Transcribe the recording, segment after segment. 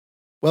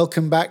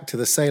Welcome back to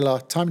the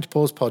Selah Time to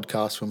Pause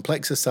podcast from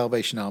Plexus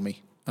Salvation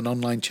Army, an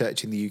online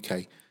church in the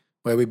UK,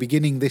 where we're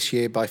beginning this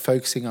year by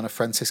focusing on a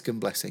Franciscan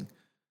blessing.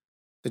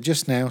 So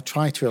just now,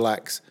 try to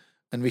relax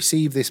and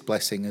receive this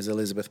blessing as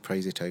Elizabeth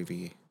prays it over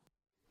you.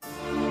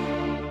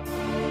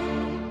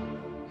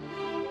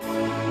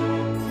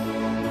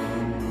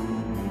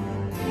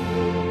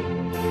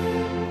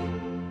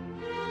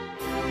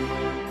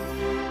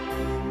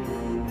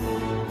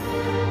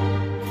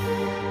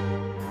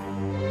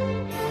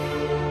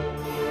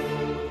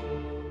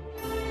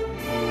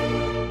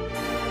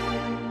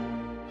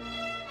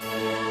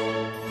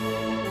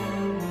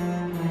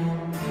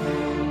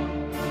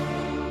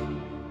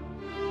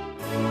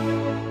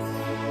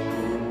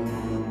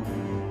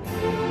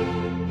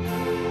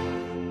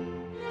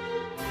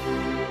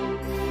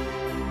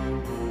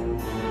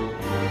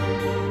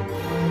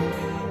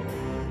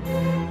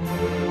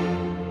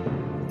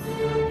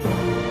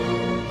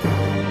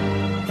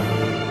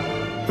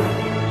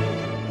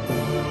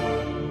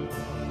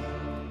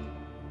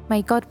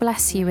 May God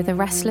bless you with a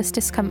restless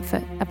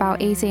discomfort about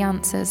easy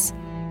answers,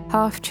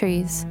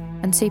 half-truths,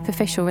 and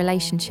superficial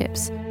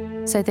relationships,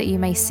 so that you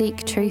may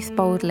seek truth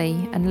boldly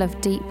and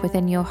love deep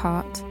within your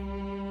heart.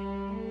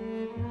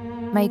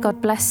 May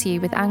God bless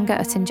you with anger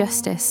at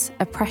injustice,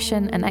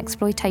 oppression, and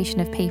exploitation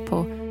of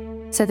people,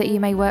 so that you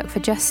may work for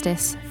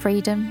justice,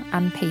 freedom,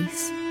 and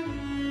peace.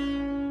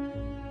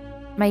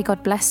 May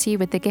God bless you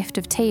with the gift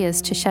of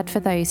tears to shed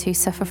for those who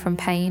suffer from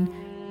pain,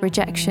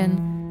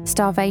 rejection,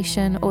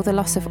 starvation, or the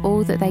loss of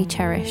all that they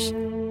cherish,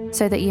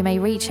 so that you may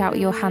reach out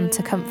your hand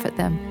to comfort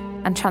them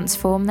and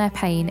transform their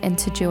pain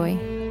into joy.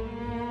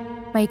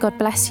 May God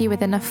bless you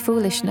with enough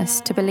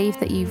foolishness to believe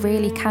that you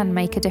really can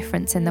make a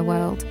difference in the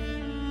world,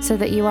 so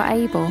that you are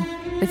able,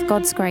 with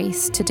God's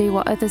grace, to do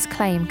what others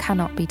claim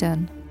cannot be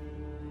done.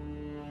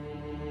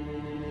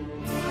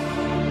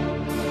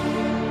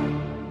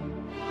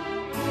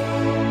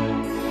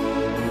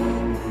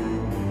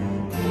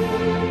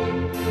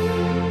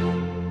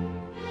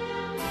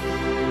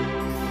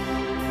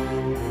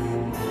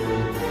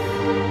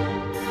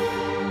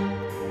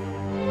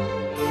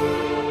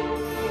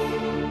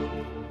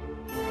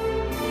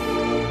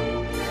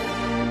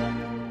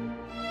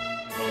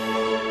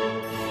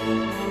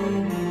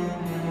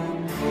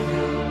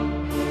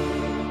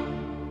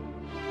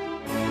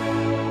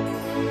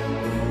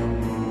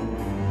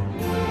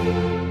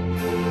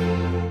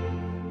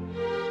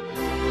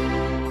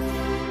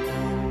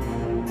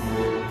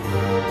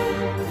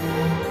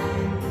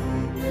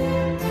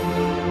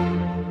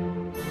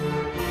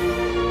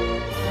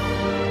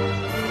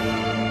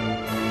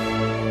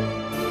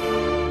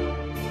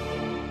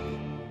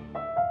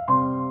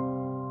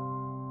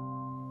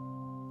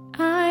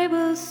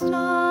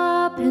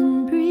 Stop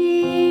and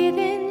breathe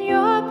in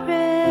your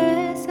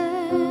presence.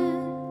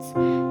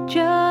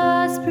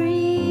 Just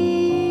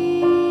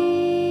breathe.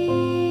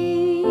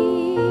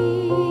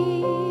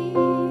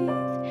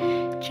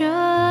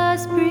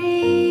 Just breathe.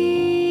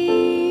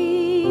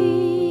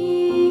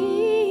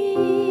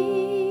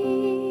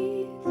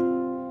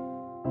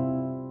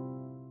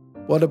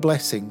 What a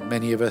blessing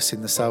many of us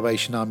in the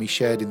Salvation Army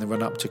shared in the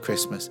run-up to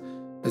Christmas,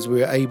 as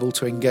we were able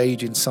to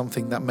engage in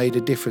something that made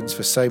a difference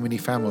for so many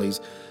families,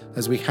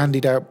 as we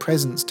handed out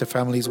presents to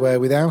families where,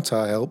 without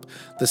our help,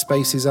 the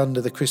spaces under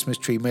the Christmas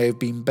tree may have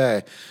been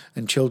bare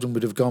and children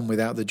would have gone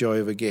without the joy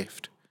of a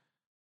gift.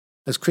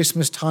 As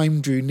Christmas time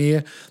drew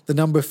near, the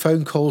number of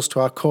phone calls to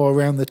our core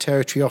around the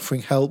territory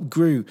offering help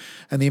grew,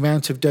 and the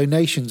amount of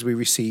donations we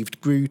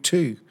received grew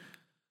too.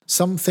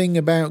 Something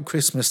about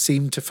Christmas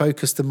seemed to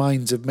focus the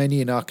minds of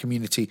many in our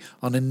community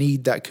on a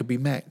need that could be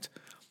met.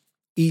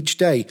 Each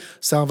day,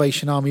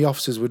 Salvation Army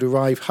officers would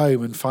arrive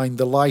home and find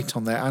the light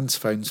on their answer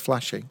phones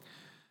flashing.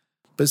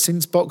 But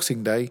since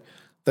Boxing Day,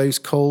 those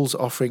calls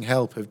offering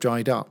help have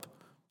dried up,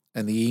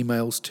 and the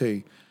emails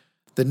too.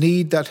 The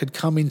need that had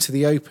come into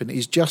the open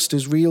is just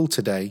as real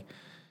today,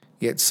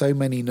 yet so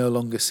many no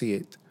longer see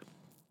it.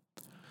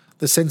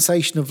 The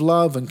sensation of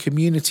love and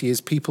community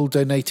as people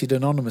donated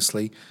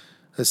anonymously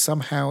has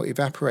somehow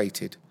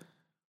evaporated.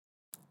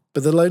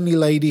 But the lonely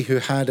lady who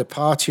had a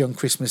party on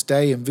Christmas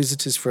Day and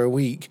visitors for a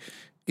week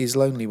is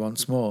lonely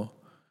once more.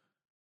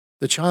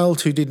 The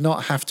child who did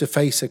not have to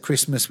face a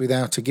Christmas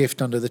without a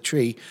gift under the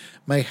tree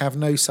may have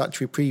no such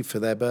reprieve for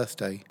their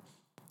birthday.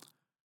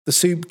 The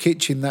soup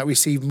kitchen that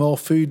received more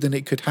food than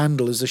it could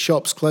handle as the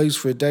shops closed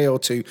for a day or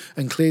two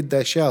and cleared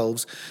their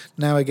shelves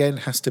now again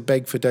has to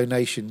beg for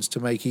donations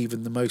to make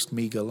even the most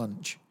meagre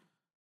lunch.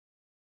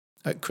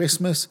 At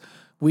Christmas,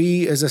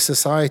 we as a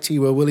society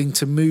were willing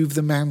to move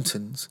the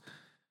mountains,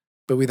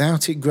 but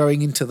without it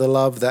growing into the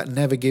love that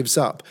never gives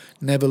up,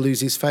 never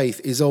loses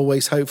faith, is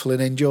always hopeful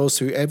and endures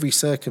through every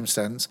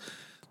circumstance,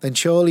 then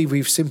surely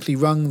we've simply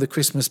rung the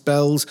Christmas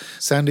bells,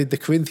 sounded the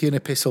Corinthian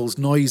epistles'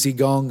 noisy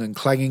gong and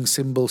clanging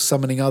cymbals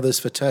summoning others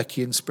for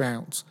turkey and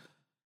sprouts.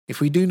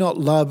 If we do not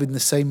love in the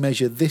same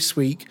measure this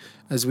week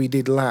as we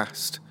did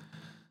last,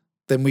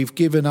 then we've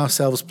given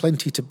ourselves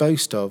plenty to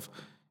boast of,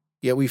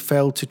 yet we've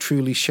failed to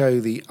truly show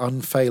the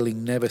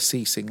unfailing,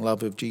 never-ceasing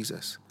love of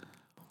Jesus.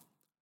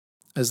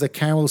 As the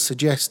carol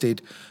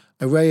suggested,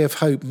 a ray of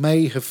hope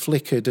may have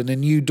flickered and a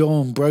new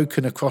dawn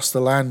broken across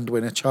the land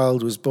when a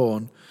child was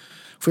born.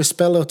 For a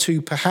spell or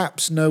two,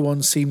 perhaps no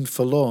one seemed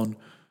forlorn,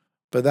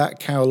 but that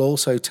carol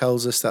also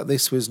tells us that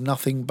this was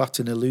nothing but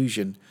an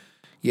illusion,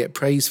 yet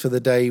prays for the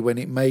day when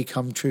it may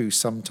come true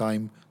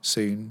sometime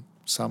soon,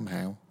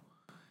 somehow.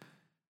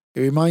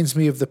 It reminds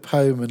me of the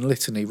poem and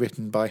litany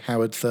written by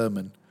Howard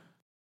Thurman.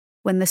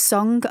 When the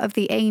song of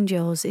the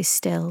angels is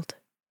stilled,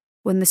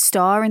 when the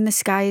star in the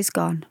sky is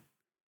gone,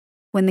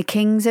 when the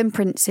kings and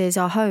princes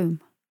are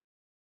home,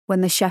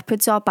 when the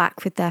shepherds are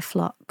back with their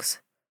flocks,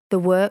 the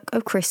work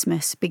of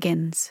Christmas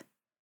begins.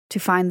 To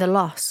find the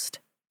lost,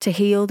 to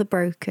heal the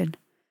broken,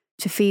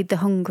 to feed the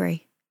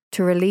hungry,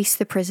 to release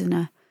the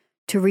prisoner,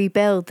 to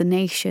rebuild the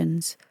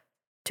nations,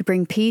 to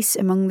bring peace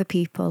among the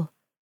people,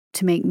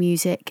 to make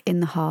music in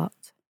the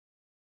heart.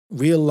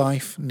 Real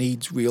life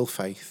needs real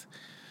faith,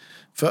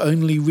 for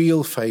only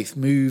real faith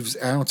moves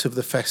out of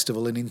the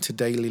festival and into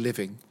daily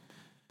living,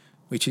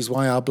 which is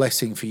why our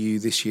blessing for you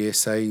this year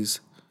says,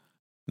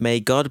 May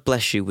God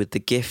bless you with the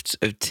gifts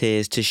of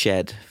tears to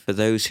shed for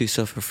those who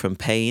suffer from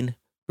pain,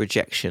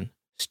 rejection,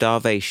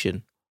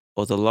 starvation,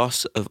 or the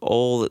loss of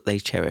all that they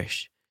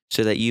cherish,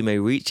 so that you may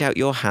reach out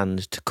your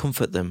hand to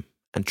comfort them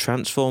and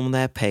transform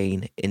their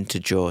pain into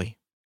joy.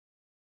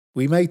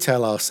 We may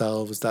tell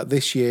ourselves that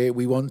this year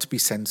we want to be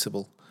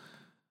sensible,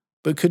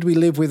 but could we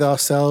live with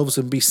ourselves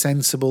and be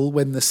sensible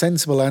when the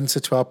sensible answer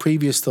to our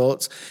previous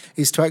thoughts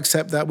is to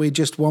accept that we're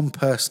just one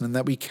person and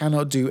that we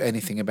cannot do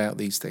anything about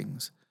these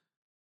things?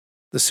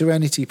 The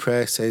Serenity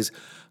Prayer says,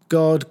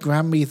 God,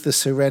 grant me the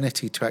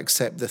serenity to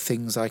accept the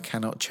things I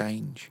cannot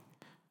change.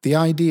 The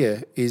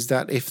idea is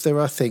that if there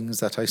are things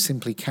that I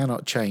simply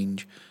cannot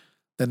change,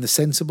 then the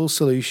sensible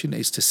solution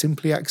is to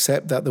simply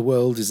accept that the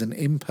world is an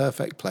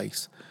imperfect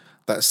place,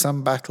 that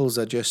some battles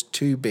are just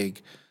too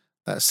big,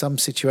 that some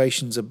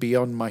situations are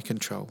beyond my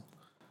control.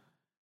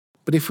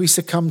 But if we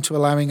succumb to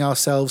allowing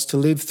ourselves to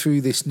live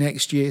through this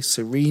next year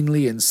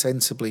serenely and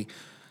sensibly,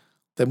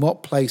 then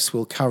what place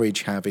will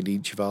courage have in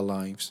each of our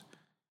lives?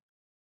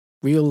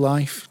 Real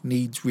life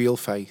needs real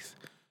faith,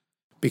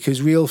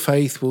 because real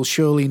faith will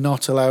surely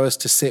not allow us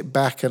to sit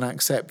back and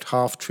accept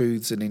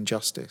half-truths and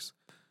injustice.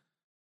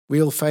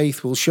 Real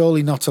faith will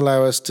surely not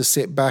allow us to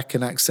sit back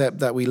and accept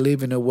that we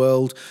live in a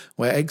world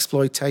where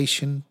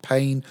exploitation,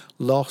 pain,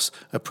 loss,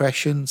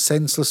 oppression,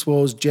 senseless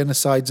wars,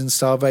 genocides and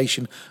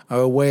starvation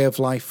are a way of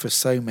life for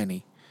so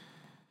many,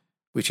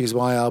 which is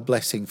why our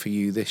blessing for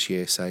you this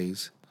year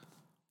says,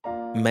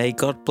 May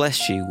God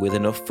bless you with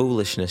enough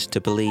foolishness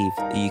to believe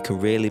that you can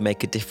really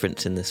make a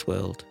difference in this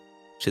world,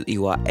 so that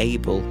you are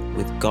able,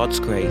 with God's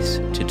grace,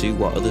 to do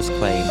what others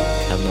claim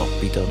cannot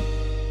be done.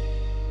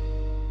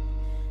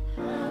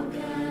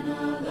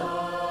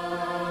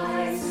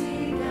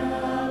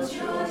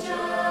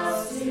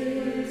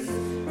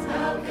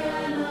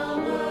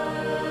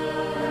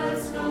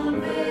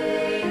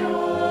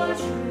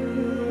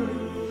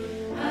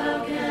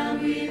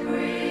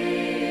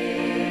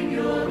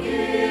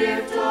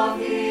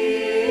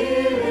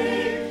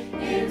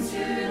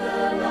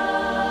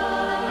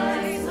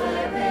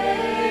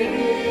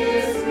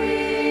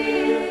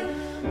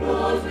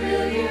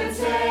 Will you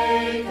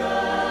take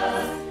us?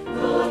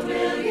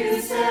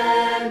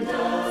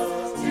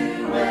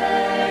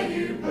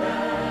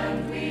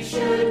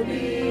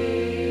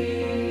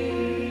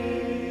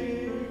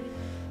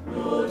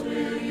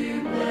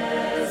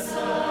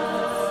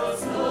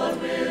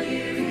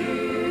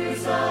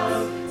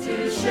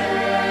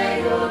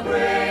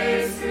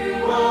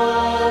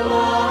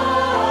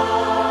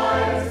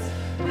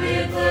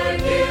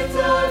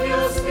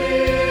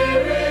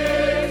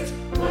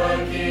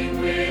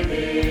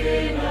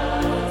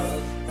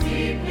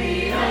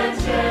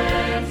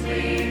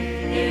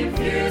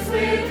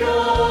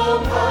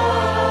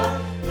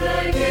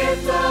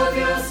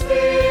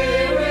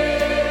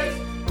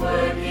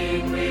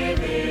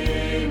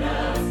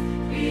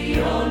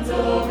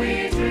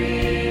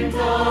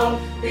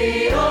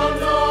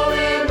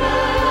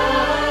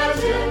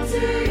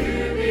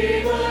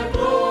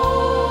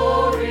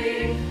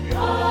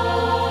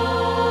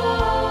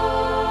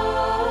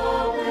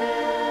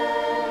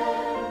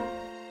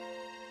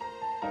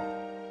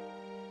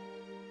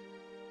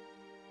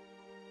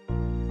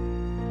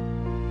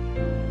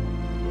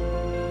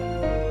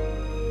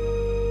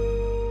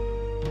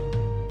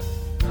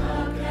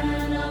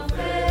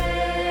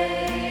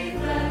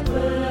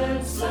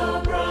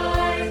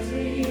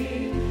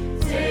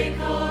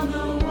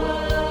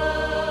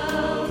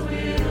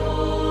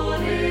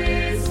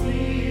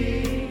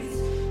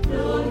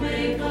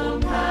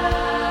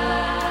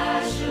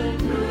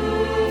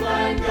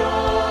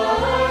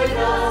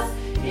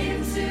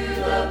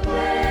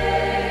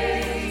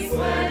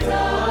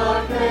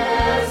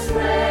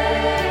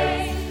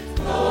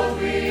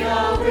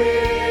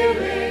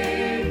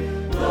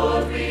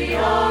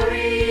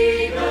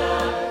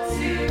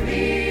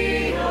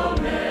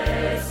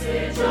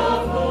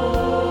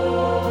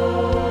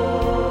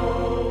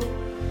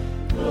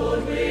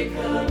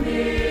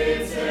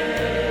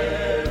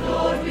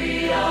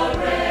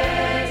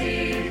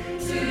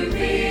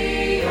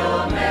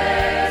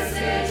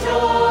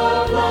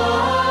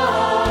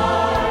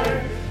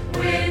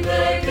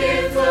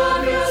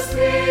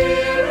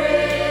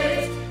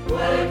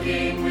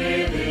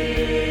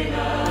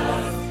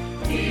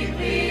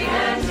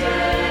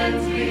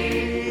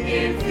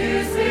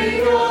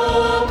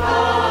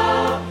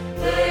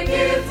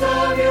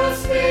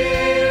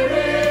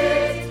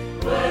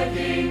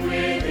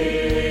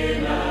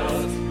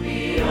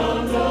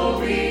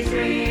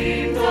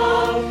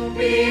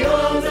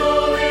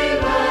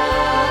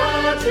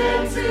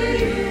 to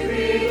you.